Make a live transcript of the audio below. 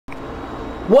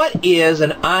What is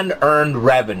an unearned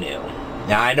revenue?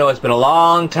 Now, I know it's been a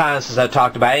long time since I've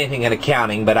talked about anything in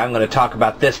accounting, but I'm going to talk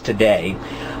about this today.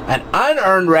 An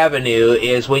unearned revenue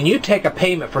is when you take a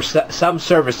payment for some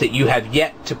service that you have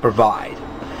yet to provide.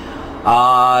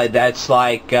 That's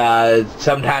like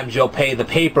sometimes you'll pay the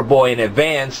paper boy in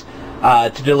advance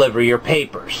to deliver your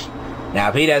papers. Now,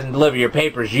 if he doesn't deliver your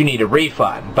papers, you need a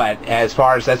refund. But as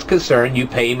far as that's concerned, you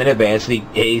pay him in advance and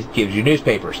he gives you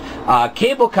newspapers.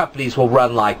 Cable companies will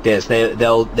run like this.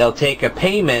 They'll take a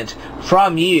payment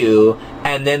from you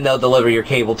and then they'll deliver your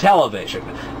cable television.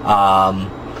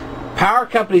 Power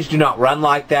companies do not run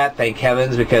like that, thank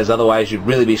heavens, because otherwise you'd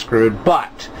really be screwed.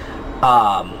 But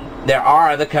there are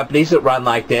other companies that run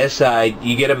like this.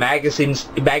 You get a magazine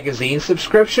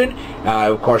subscription.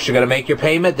 Of course, you're going to make your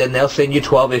payment. Then they'll send you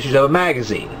 12 issues of a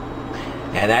magazine.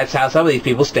 And that's how some of these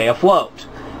people stay afloat.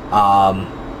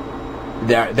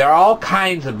 There are all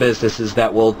kinds of businesses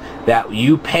that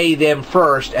you pay them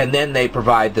first and then they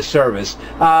provide the service.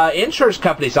 Insurance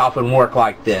companies often work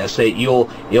like this. You'll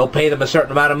pay them a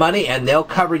certain amount of money and they'll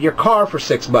cover your car for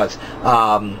 6 months.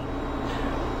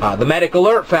 The Medical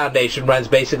Alert Foundation runs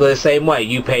basically the same way.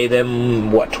 You pay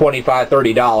them, what, $25,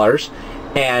 $30,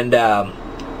 and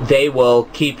they will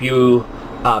keep you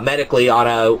medically on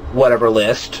a whatever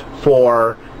list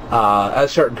for a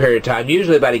certain period of time,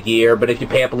 usually about a year, but if you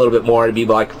pay up a little bit more, it'd be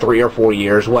like 3 or 4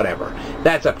 years, whatever.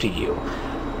 That's up to you.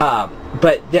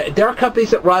 But there are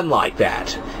companies that run like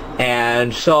that,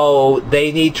 and so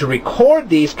they need to record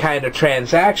these kind of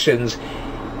transactions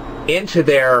into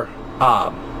their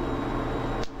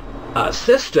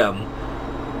system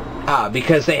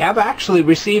because they have actually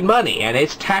received money and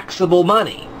it's taxable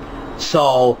money.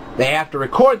 So they have to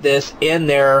record this in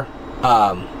their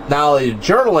not only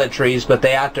journal entries, but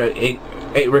they have to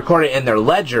record it in their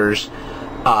ledgers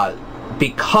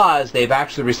because they've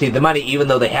actually received the money even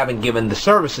though they haven't given the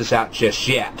services out just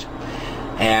yet.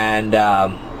 And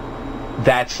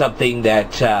that's something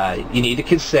that you need to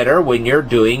consider when you're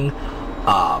doing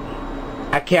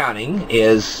accounting.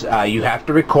 Is you have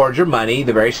to record your money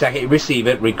the very second you receive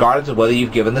it, regardless of whether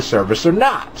you've given the service or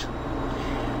not.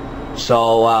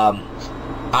 So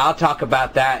I'll talk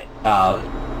about that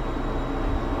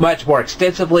much more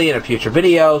extensively in a future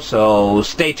video, so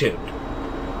stay tuned.